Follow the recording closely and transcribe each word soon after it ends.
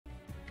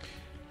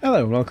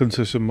Hello and welcome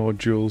to some more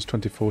Duels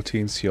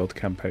 2014 Sealed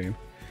campaign.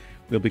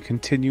 We'll be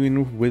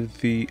continuing with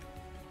the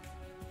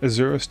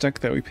Azurus deck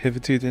that we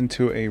pivoted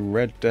into a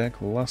red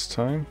deck last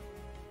time.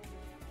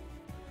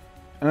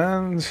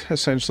 And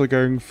essentially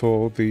going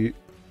for the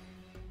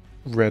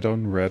red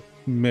on red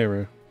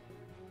mirror.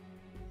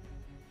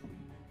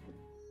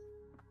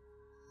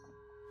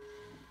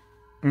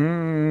 I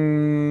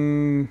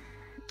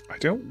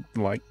don't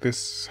like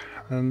this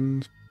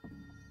hand,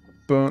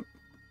 but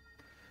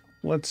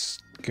let's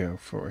go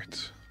for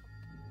it.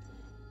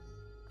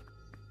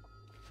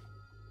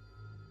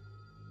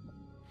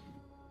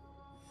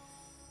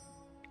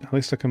 At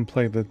least I can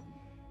play the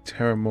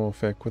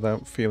Terramorphic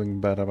without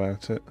feeling bad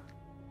about it.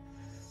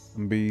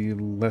 And be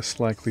less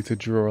likely to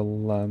draw a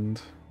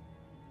land.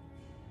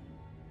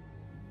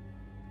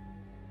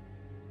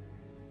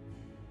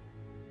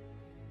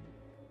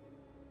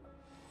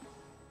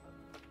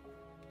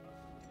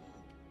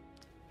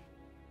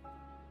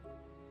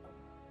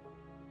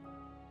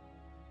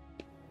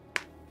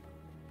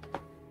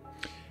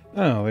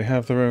 Oh, they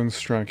have their own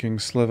striking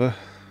sliver.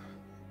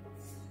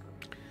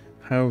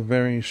 How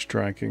very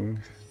striking.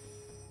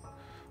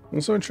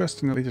 Also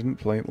interesting that they didn't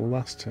play it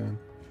last turn.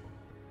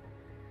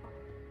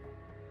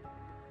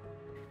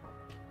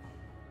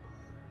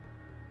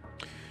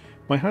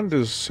 My hand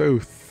is so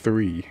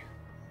 3.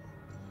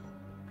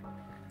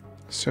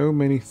 So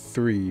many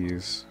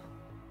 3s.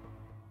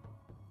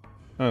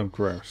 Oh,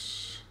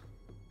 gross.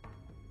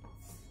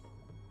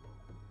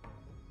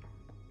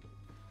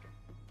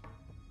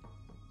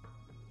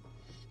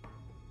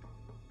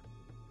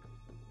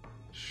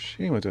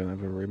 Shame I don't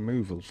have a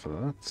removal for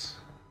that.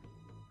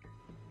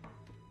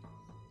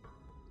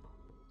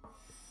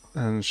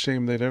 And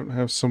shame they don't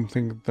have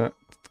something that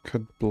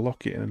could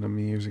block it in an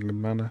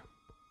amusing manner.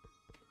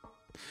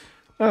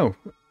 Oh,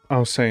 I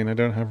was saying I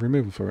don't have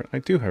removal for it. I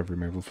do have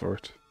removal for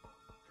it.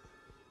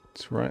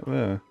 It's right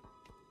there.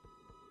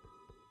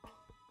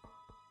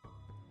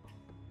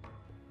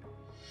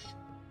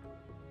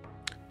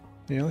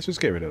 Yeah, let's just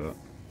get rid of that.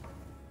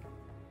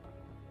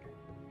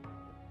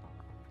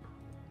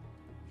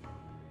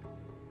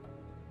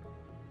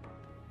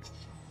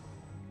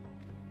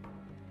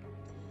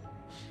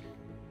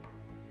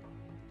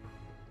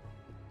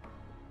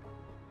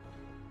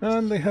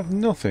 And they have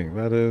nothing.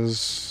 That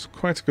is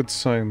quite a good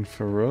sign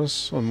for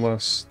us,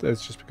 unless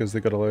it's just because they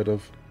got a load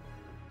of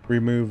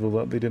removal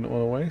that they didn't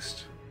want to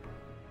waste.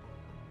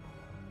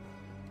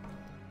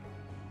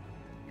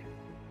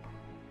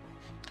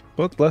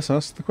 But let's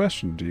ask the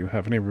question, do you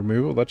have any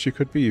removal that you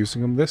could be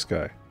using on this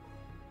guy?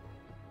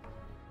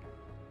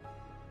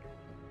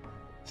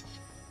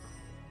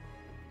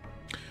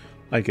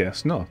 I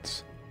guess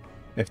not.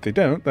 If they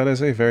don't, that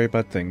is a very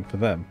bad thing for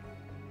them.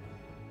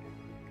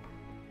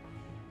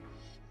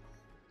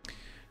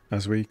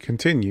 As we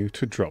continue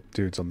to drop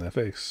dudes on their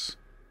face.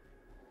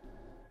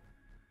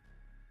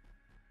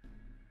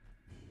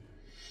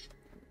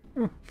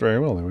 Oh, very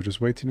well, they were just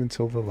waiting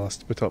until the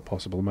last but not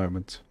possible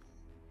moment.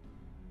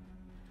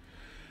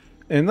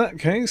 In that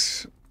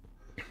case,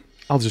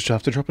 I'll just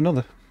have to drop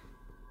another.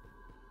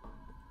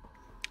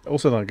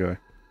 Also that guy.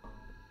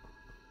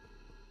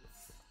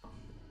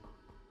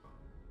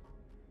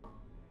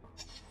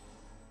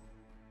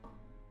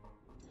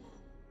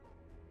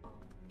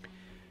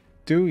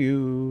 Do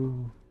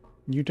you...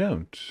 You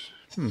don't.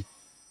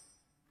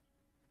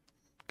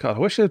 God, I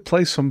wish they'd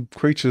play some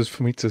creatures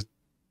for me to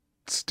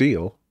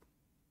steal.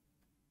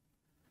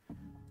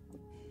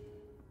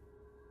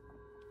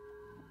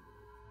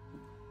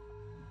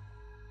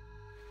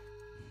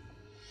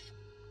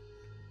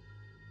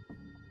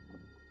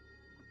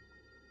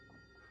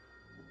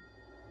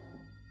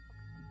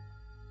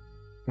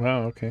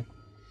 Wow, okay.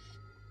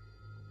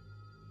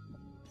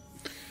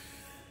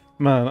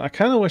 Man, I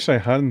kind of wish I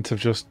hadn't have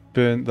just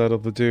burnt that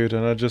other dude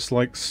and I'd just,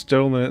 like,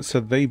 stolen it so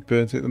they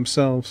burnt it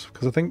themselves,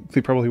 because I think they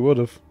probably would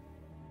have.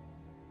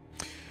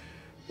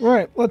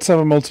 Right, let's have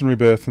a Molten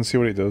Rebirth and see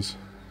what it does.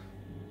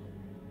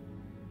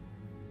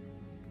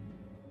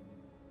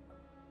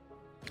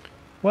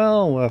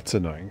 Well, that's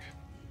annoying.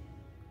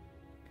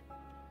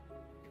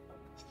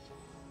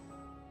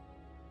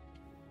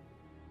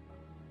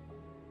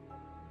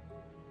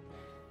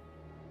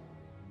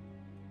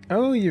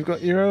 Oh, you've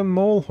got your own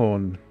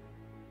Molehorn.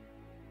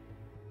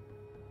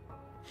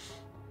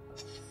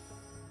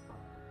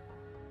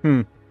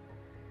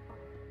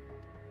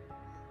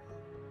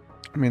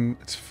 I mean,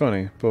 it's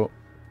funny, but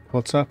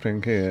what's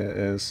happening here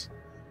is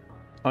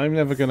I'm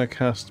never going to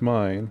cast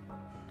mine,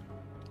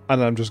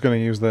 and I'm just going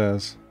to use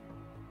theirs.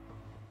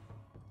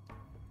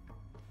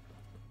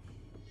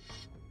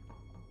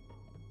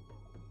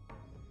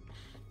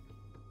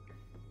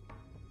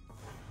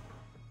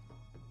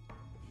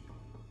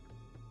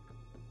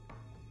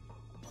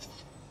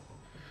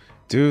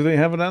 Do they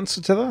have an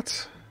answer to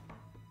that?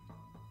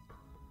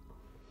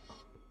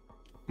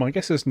 My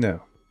guess is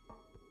no.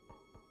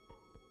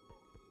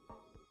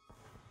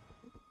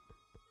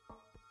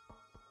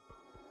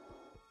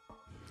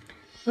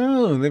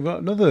 Oh, they've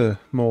got another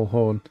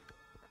Molehorn.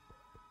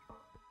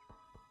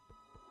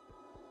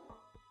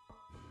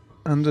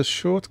 And a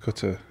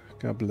shortcutter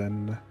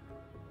goblin.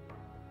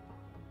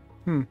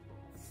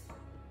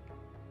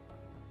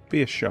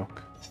 Be a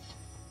shock.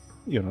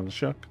 You're not a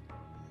shock.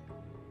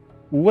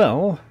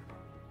 Well,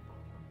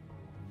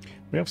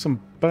 we have some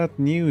bad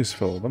news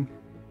for them.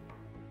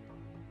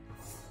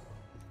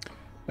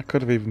 I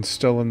could have even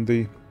stolen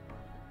the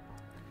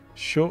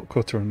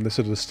shortcutter and this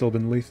would have still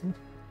been lethal.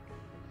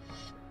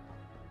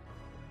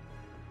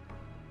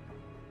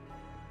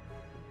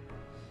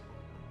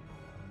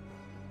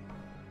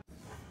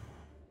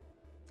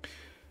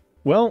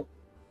 Well,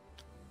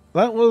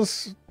 that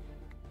was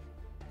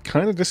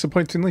kind of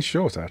disappointingly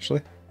short,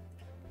 actually.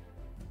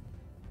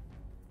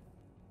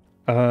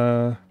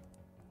 I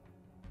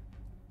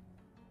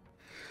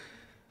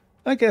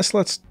guess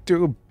let's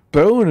do a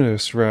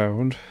bonus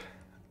round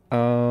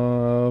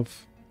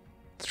of...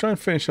 Let's try and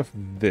finish off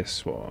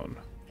this one.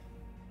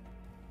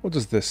 What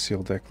does this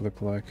seal deck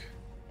look like?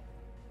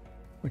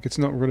 Like it's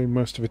not running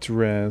most of its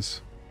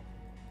rares.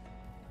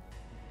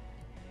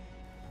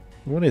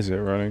 What is it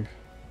running?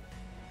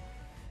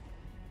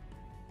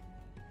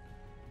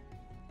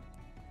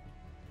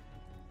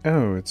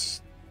 Oh,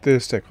 it's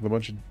this deck with a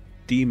bunch of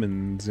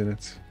demons in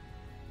it.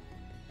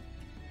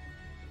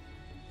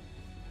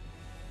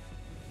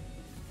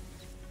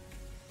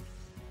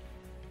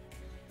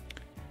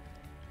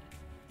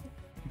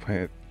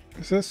 Wait,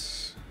 is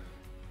this?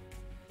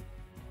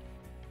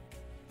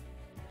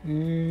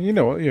 You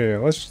know what? Yeah,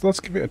 let's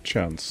give it a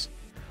chance.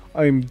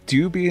 I'm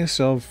dubious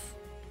of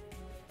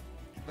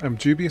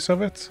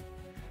it,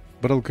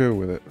 but I'll go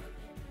with it.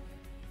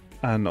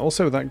 And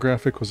also that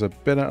graphic was a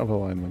bit out of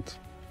alignment.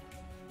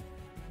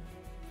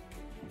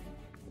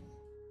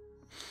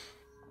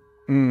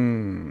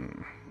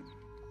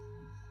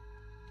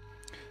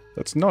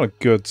 That's not a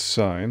good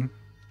sign.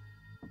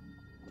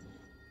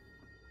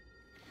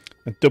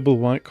 A double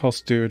white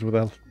cost dude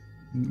with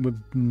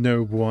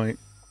no white.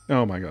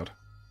 Oh my god.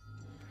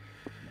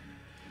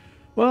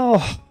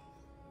 Well,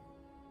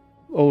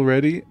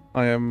 already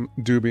I am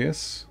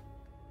dubious.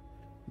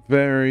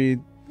 Very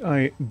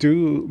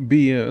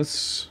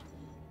dubious.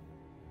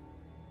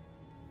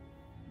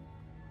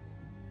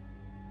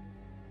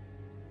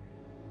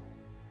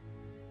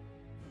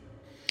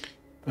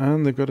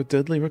 And they've got a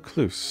deadly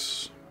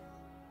recluse.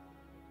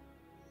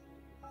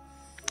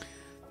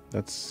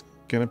 That's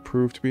gonna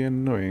prove to be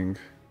annoying.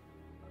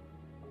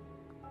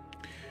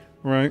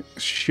 Right,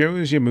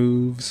 shows your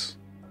moves.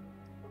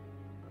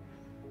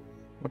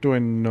 What do I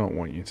not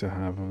want you to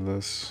have of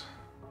this?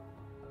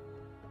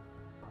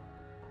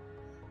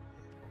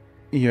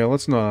 Yeah,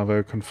 let's not have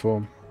Oaken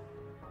form.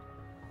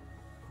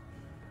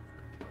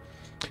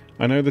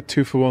 I know the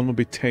 2-for-1 will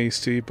be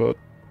tasty, but...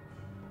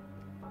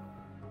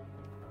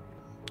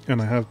 And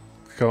I have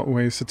got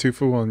ways to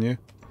 2-for-1 you.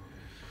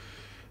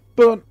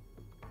 But...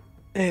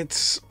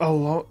 It's a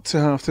lot to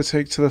have to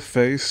take to the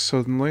face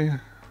suddenly.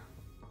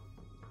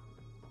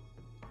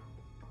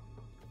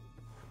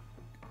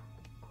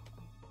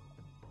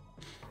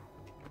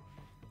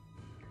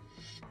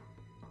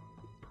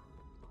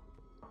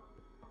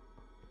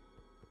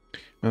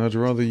 And I'd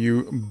rather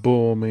you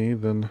bore me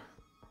than...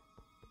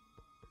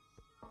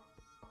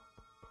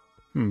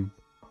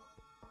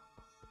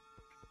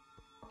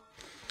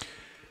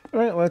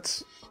 Alright,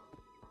 let's...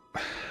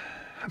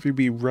 have you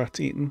be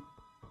rat-eaten.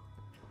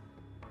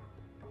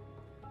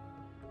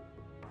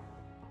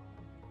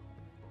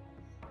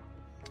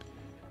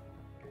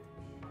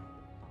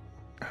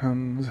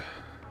 And...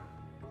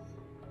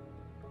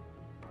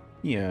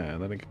 yeah,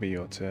 then it can be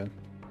your turn.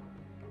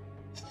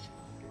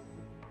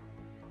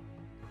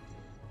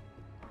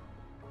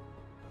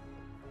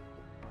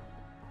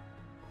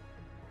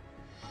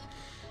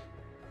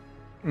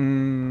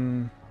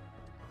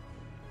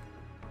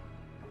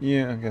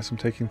 Yeah, I guess I'm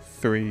taking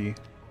 3.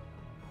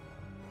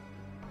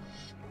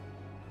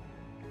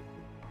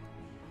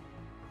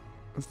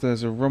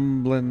 There's a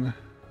rumbling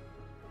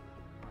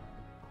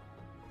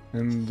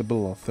in the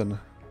Belothan.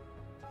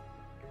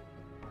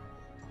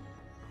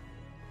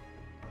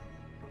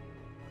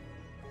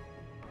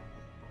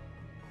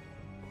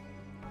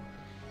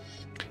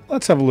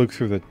 Let's have a look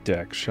through the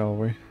deck, shall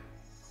we?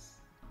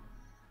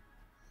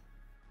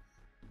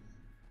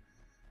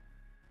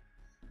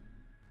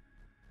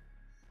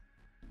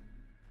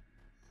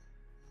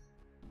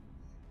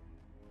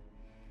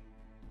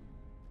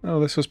 Oh,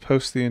 this was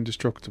post the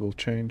indestructible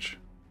change.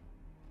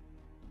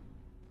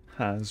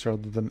 Has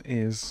rather than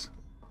is.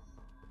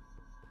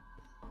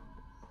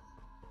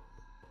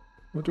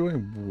 What do I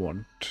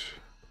want?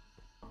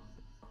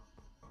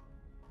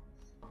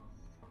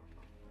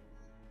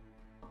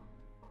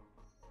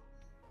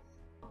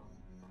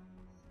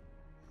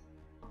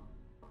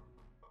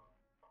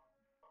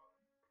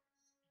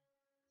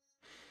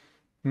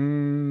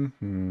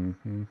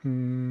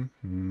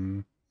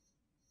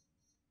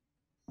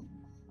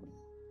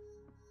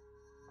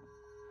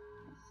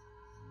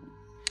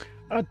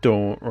 I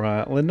don't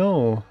rightly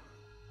know.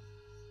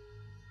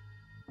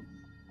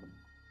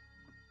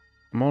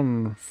 I'm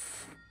on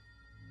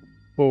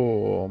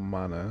 4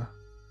 mana.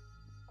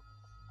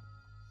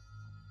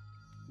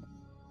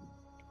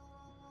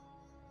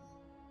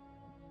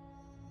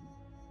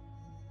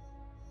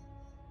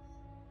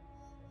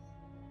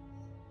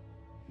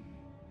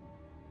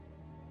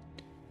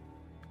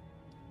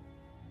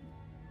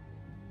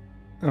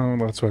 Oh,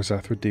 that's why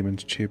Zathra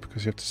Demon's cheap,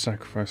 because you have to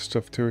sacrifice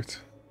stuff to it.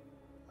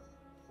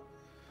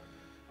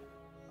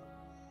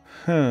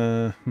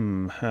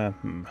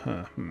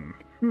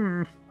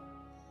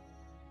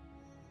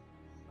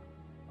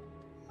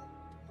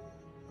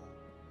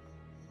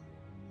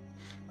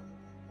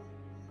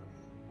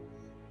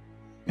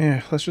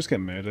 Yeah, let's just get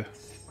murder.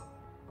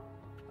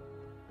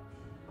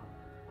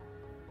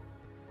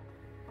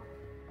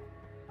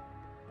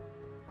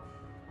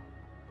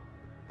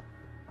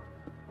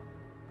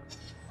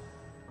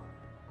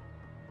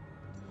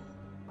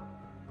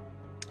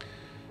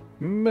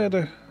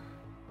 Murder.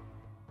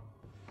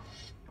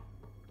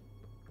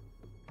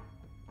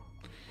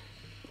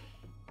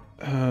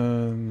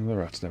 The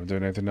rat's never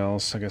doing anything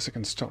else. I guess it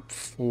can stop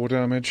 4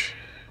 damage.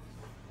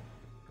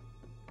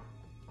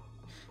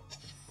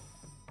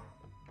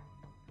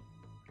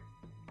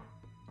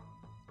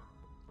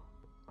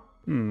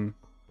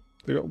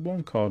 They got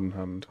 1 card in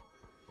hand.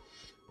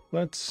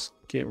 Let's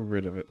get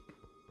rid of it.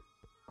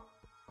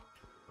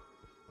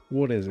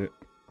 What is it?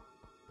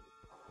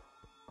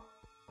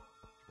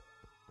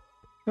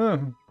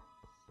 Oh.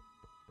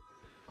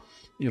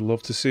 You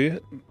love to see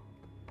it?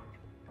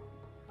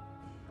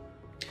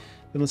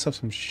 Then let's have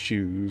some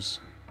shoes.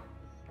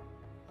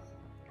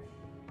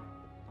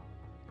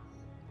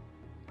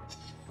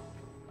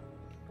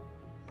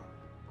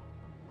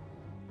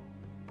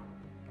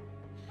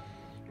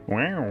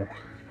 Wow.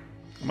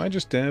 Am I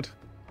just dead?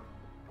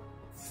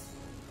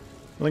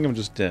 I think I'm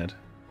just dead.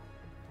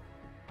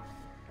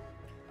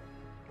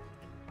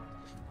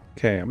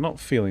 Okay, I'm not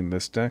feeling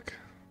this deck.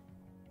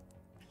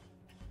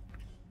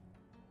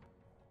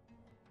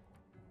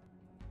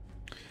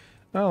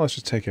 Oh, let's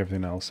just take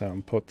everything else out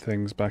and put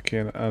things back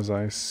in as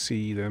I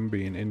see them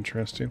being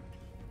interesting.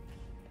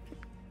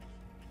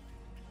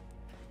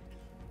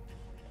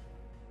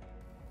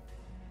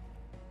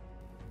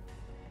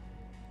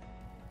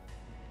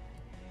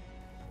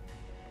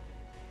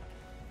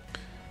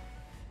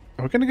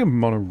 We're going to go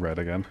mono red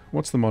again.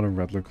 What's the mono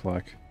red look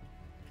like?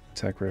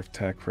 Tech Rift,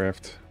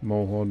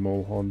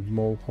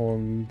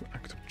 Molehorn,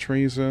 Act of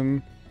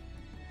Treason.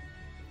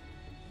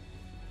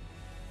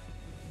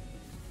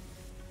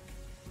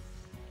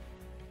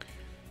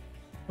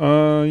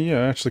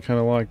 Yeah, I actually kind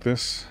of like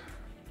this.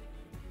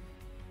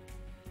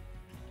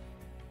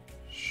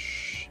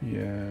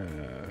 Yeah,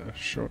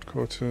 short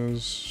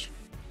quarters.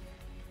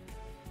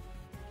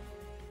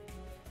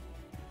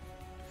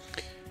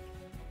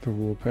 The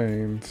war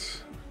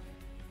paint.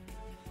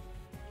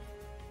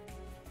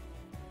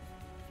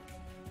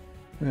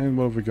 And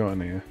what have we got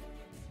in here?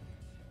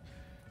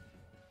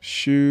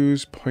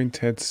 Shoes,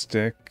 pointed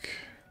stick.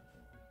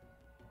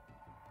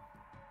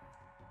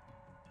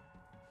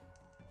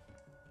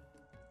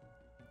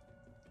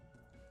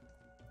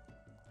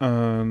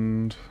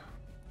 And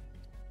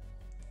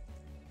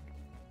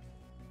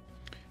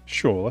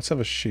sure, let's have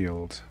a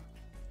shield.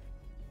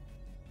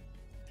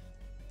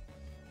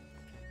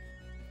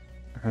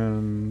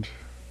 And did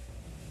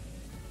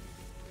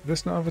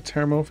this not have a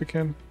Terramorphic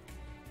in?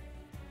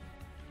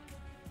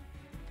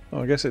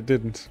 Oh, I guess it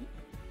didn't.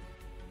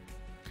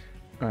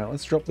 Alright,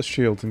 let's drop the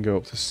shield and go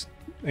up to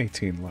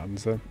 18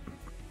 lands then.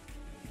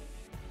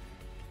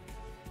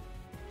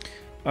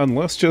 And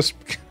let's just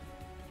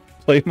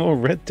play more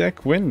red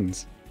deck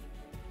wins.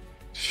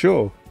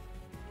 Sure.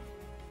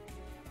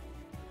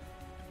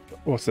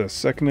 What's that,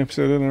 second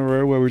episode in a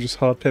row where we just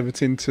hard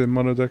pivoting to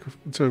mono deck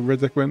to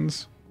red deck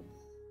wins?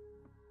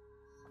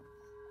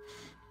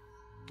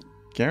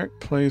 Garrett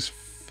plays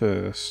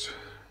first.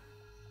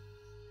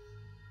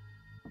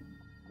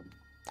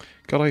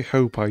 God, I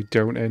hope I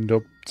don't end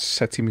up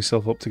setting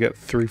myself up to get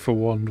 3 for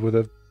 1 with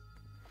a...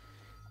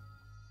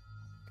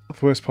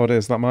 The worst part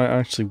is, that might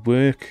actually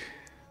work.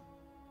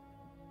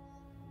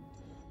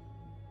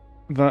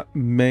 That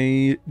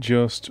may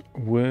just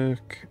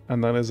work,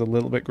 and that is a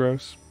little bit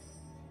gross.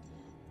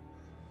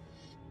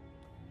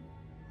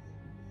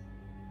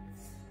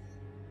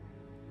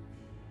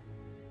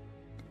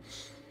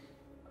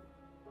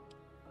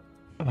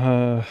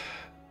 I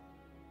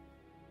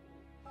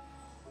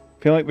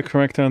feel like the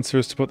correct answer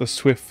is to put the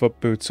Swift Foot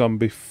Boots on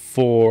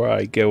before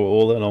I go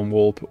all in on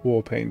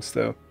war paints,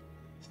 though.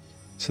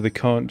 So they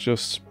can't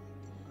just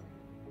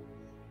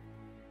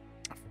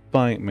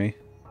fight me.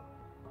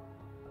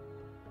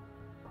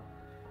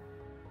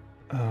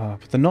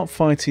 But they're not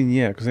fighting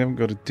yet because they haven't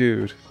got a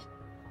dude.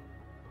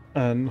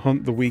 And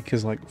Hunt the Weak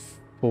is like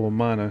 4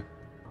 mana.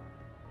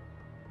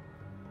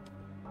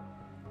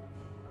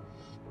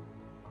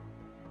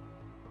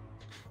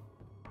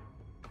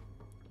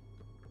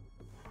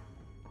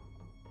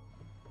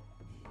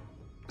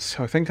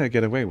 So I think I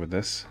get away with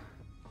this.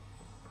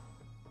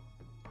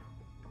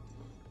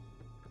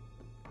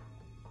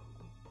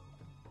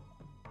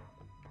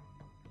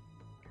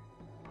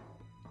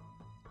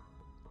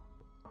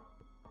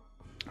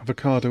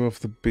 Avocado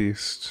of the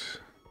Beast.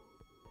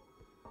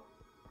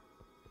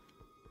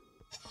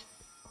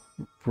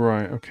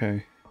 Right,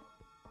 okay.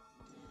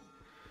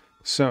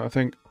 So I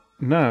think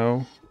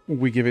now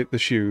we give it the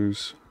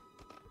shoes.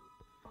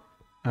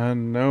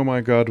 And oh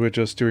my god, we're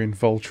just doing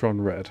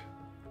Voltron Red.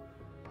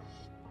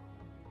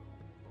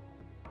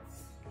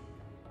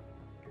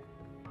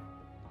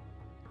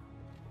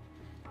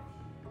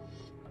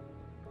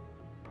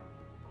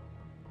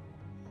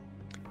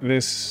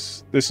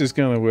 This is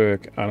gonna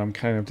work, and I'm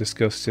kind of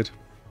disgusted.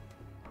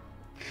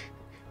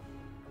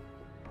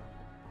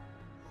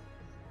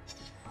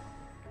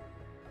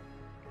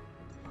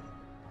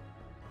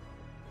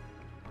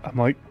 I'm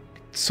like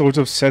sort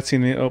of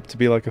setting it up to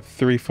be like a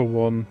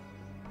 3-for-1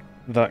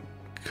 that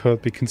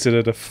could be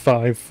considered a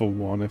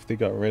 5-for-1 if they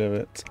got rid of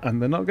it, and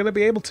they're not going to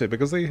be able to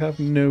because they have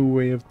no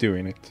way of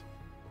doing it.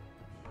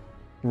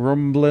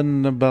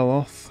 Rumbling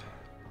Beloth.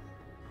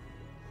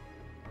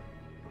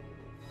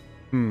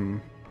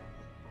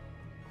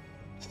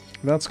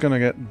 That's gonna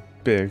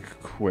get big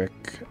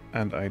quick,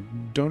 and I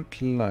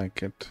don't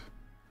like it.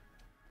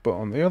 But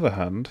on the other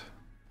hand,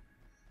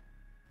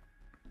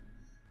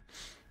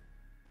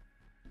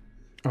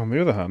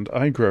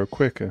 I grow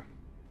quicker.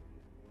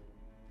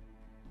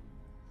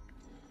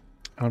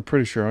 I'm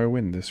pretty sure I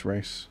win this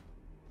race.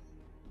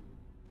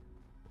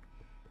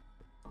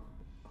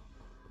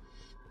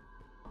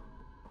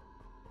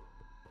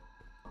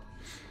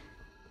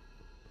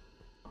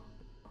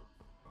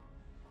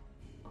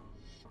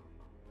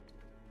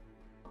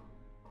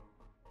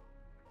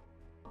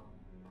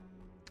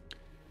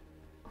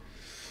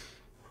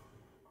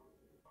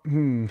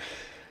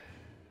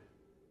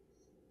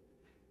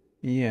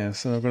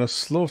 Yes, and I've got a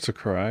slaughter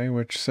cry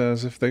which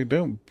says if they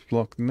don't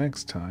block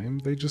next time,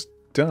 they just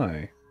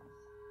die.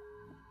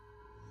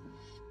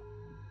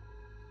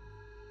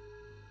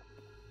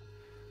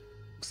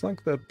 Looks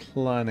like they're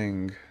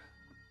planning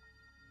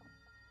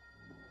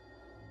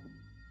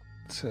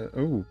to...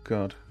 Oh,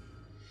 God.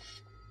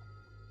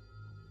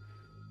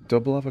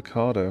 Double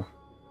avocado.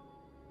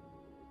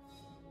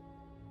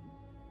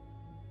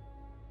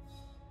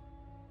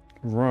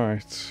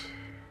 Right.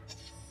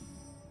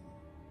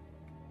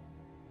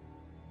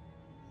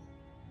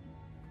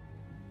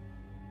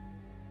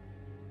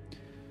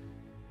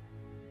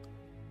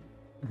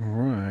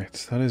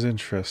 Right, that is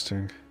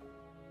interesting.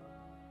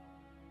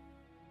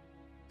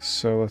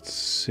 So let's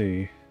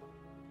see.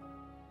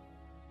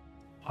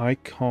 I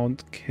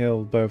can't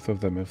kill both of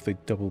them if they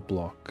double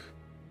block.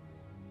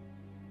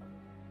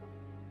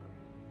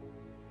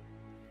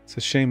 It's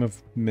a shame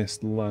I've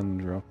missed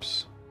land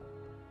drops.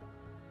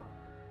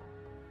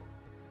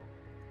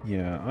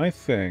 Yeah, I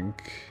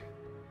think...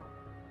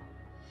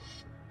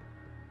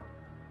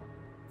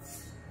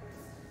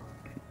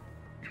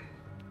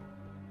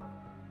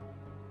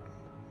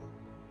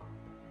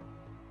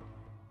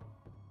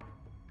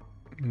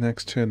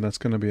 next turn that's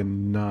going to be a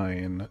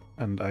 9,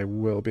 and I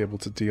will be able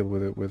to deal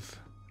with it with...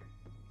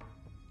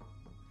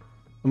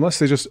 Unless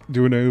they just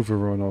do an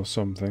overrun or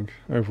something.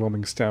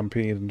 Overwhelming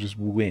Stampede and just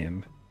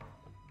win.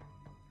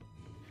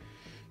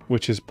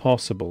 Which is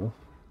possible.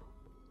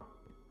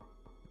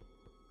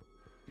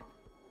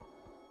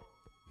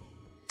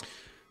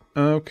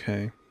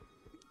 Okay.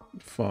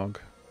 Fog.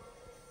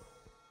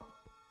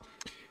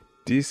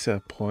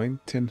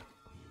 Disappointing.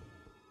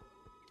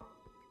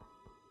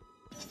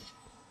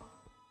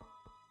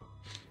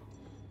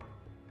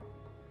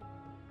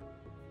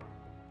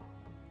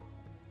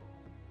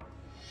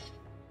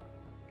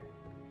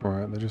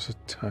 Right, they're just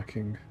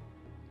attacking.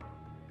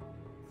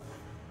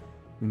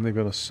 And they've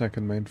got a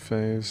second main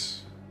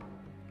phase.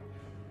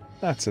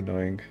 That's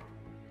annoying.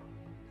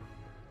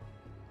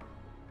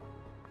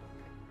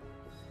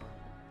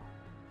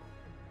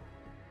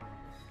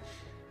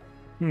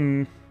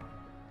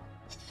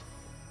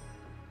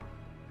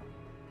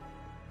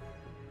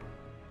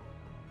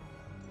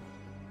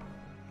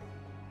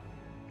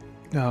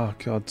 Oh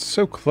God,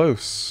 so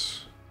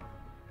close.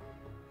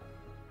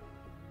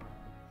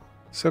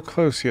 So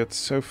close yet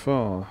so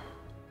far.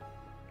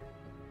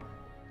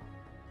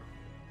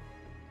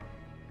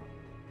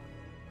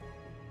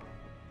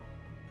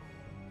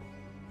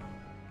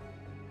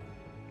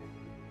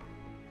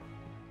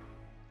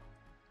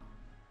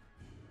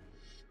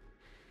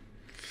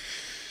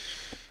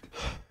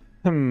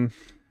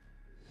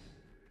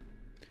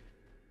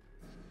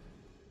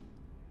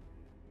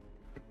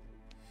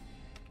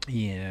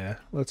 Yeah,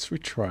 let's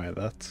retry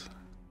that.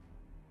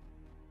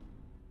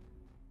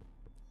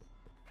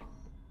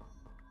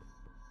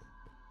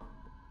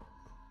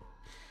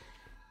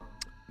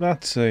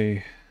 That's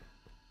an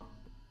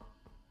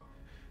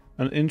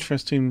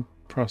interesting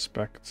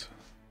prospect.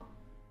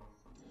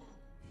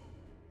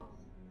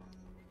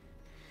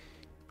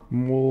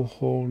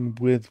 Warhorn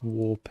with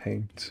war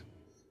paint.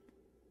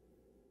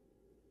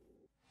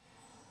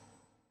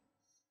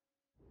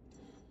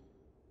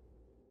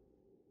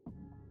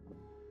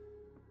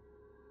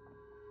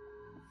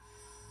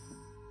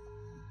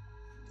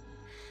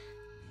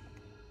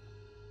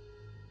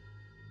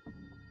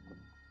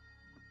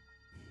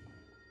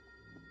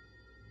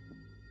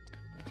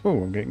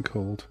 Oh, I'm getting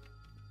cold.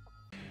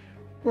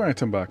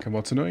 Right, I'm back, and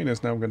what's annoying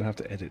is now I'm going to have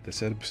to edit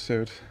this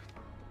episode.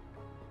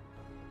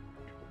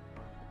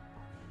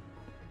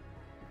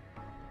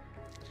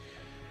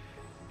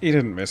 He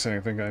didn't miss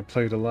anything, I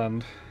played a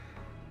land.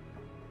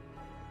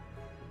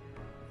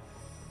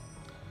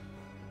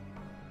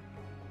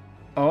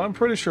 Oh, I'm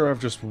pretty sure I've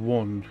just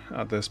won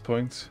at this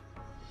point.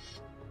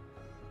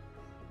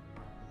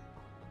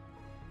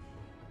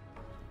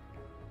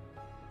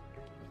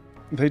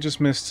 They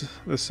just missed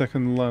the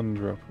second land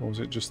drop, or was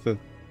it just the...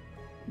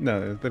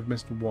 No, they've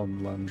missed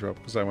one land drop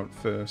because I went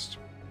first.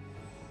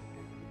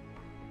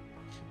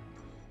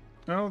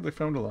 Oh, they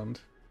found a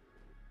land.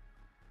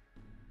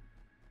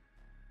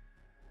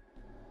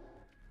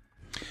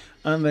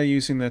 And they're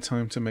using their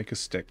time to make a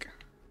stick.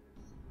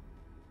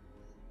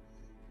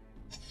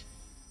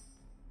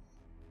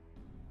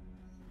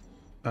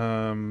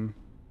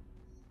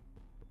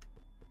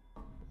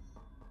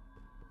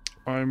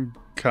 I'm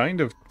kind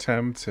of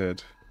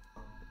tempted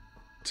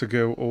to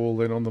go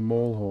all in on the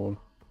Maulhorn.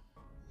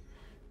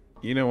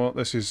 You know what?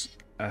 This is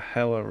a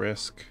hella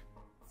risk.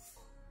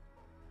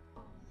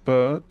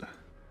 But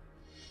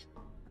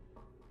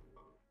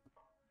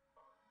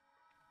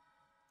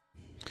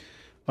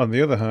on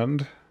the other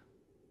hand,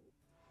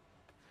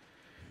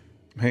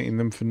 I'm hating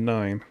them for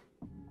 9.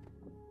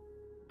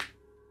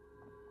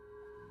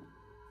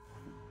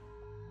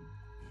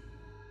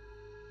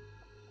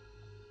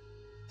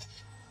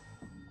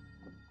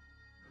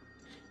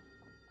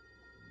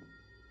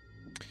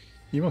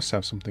 You must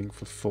have something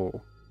for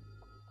 4.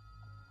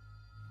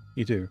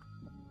 You do.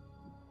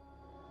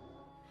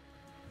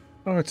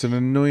 Oh, it's an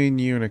annoying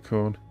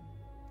unicorn.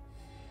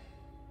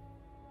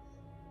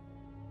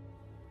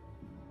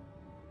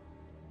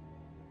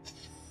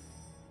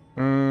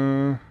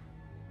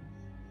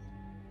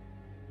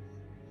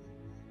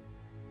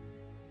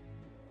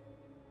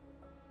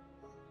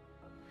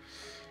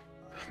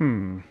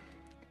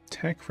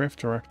 Tech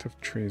Rift or Active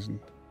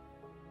Treason?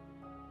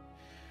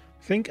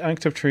 Think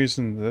Active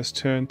Treason this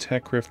turn,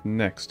 Tech Rift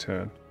next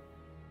turn.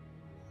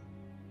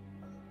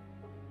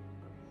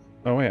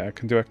 Oh wait, I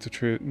can do Active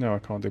Treason. No, I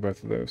can't do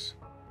both of those.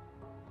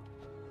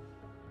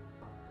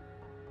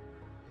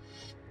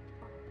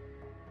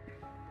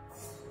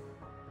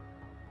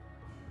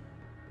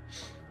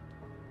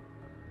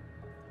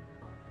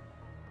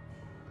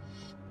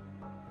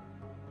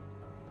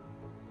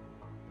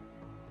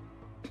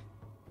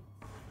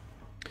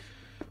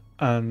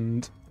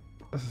 And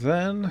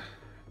then...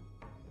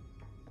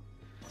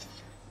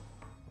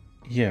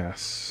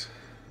 Yes.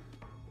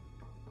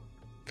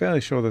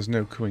 Fairly sure there's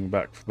no coming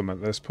back for them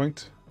at this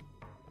point.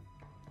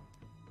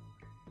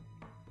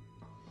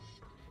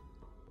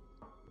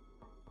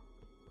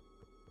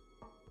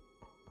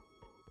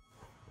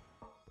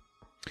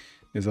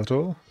 Is that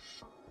all?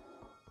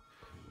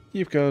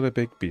 You've got a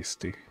big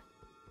beastie.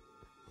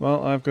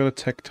 Well, I've got a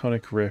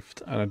Tectonic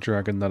Rift and a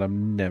dragon that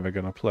I'm never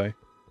gonna play.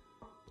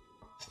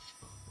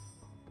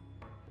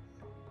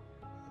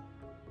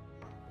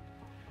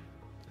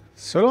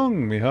 So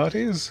long, me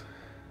hearties.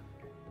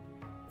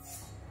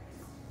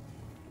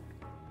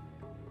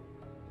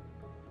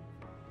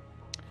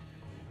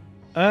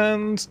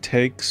 And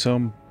take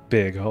some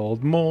big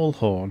old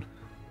Maulhorn.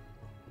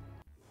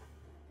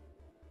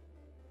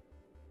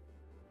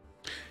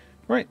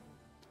 Right.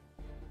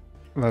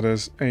 That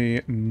is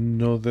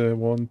another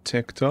one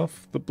ticked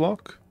off the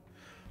block.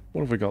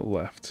 What have we got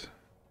left?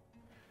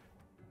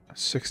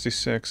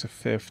 66, a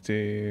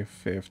 50,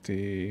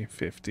 50,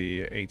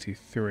 50,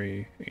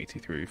 83,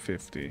 83,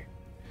 50,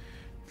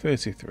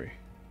 33.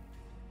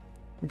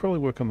 We'll probably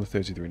work on the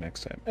 33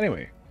 next time.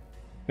 Anyway,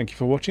 thank you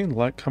for watching,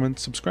 like, comment,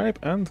 subscribe,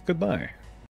 and goodbye.